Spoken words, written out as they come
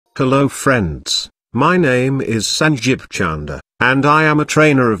Hello friends, my name is Sanjib Chanda, and I am a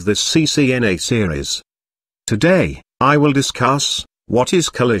trainer of this CCNA series. Today, I will discuss what is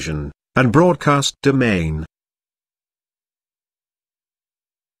collision and broadcast domain.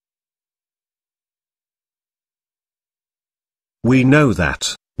 We know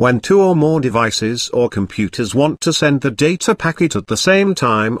that when two or more devices or computers want to send the data packet at the same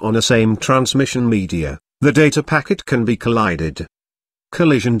time on a same transmission media, the data packet can be collided.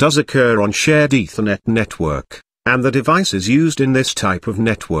 Collision does occur on shared Ethernet network, and the devices used in this type of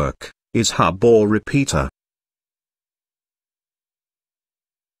network is hub or repeater.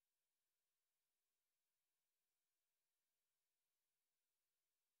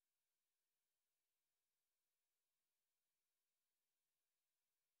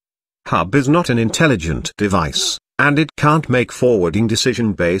 Hub is not an intelligent device, and it can't make forwarding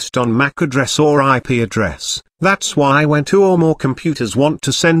decision based on MAC address or IP address. That's why when two or more computers want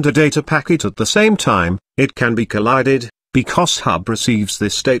to send a data packet at the same time, it can be collided, because hub receives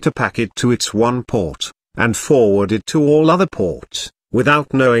this data packet to its one port, and forward it to all other ports,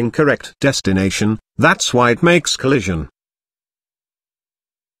 without knowing correct destination. That's why it makes collision.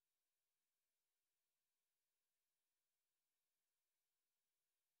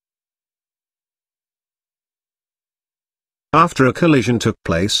 After a collision took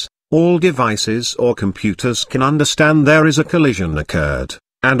place, all devices or computers can understand there is a collision occurred,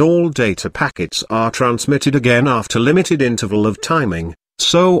 and all data packets are transmitted again after limited interval of timing,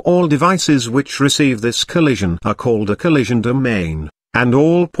 so all devices which receive this collision are called a collision domain, and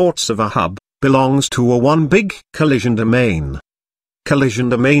all ports of a hub belongs to a one big collision domain. Collision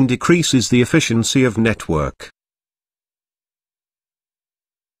domain decreases the efficiency of network.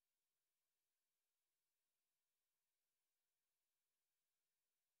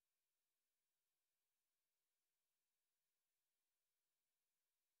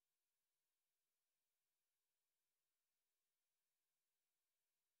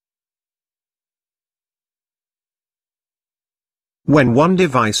 When one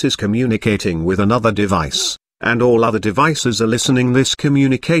device is communicating with another device, and all other devices are listening, this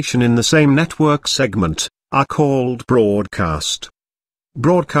communication in the same network segment are called broadcast.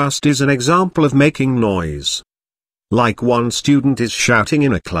 Broadcast is an example of making noise. Like one student is shouting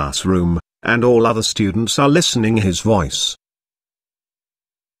in a classroom, and all other students are listening his voice.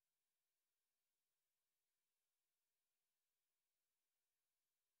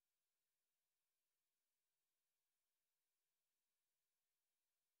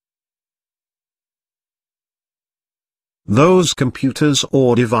 Those computers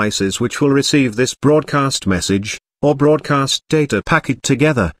or devices which will receive this broadcast message, or broadcast data packet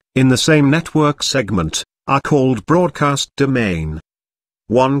together, in the same network segment, are called broadcast domain.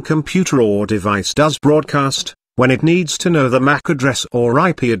 One computer or device does broadcast when it needs to know the MAC address or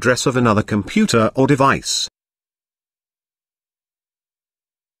IP address of another computer or device.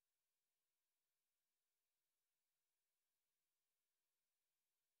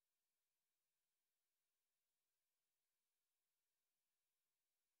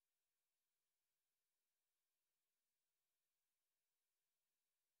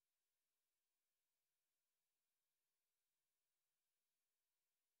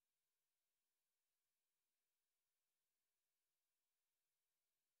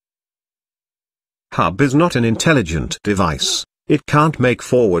 Hub is not an intelligent device. It can't make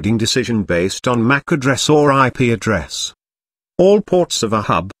forwarding decision based on MAC address or IP address. All ports of a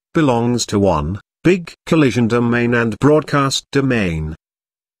hub belongs to one big collision domain and broadcast domain.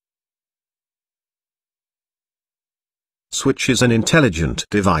 Switch is an intelligent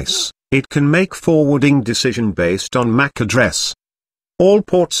device. It can make forwarding decision based on MAC address. All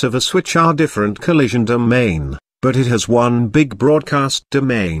ports of a switch are different collision domain, but it has one big broadcast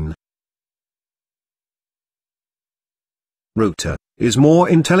domain. Router is more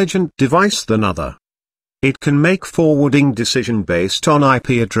intelligent device than other. It can make forwarding decision based on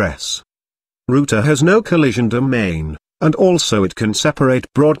IP address. Router has no collision domain, and also it can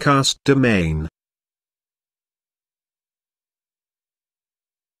separate broadcast domain.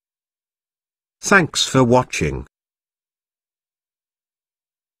 Thanks for watching.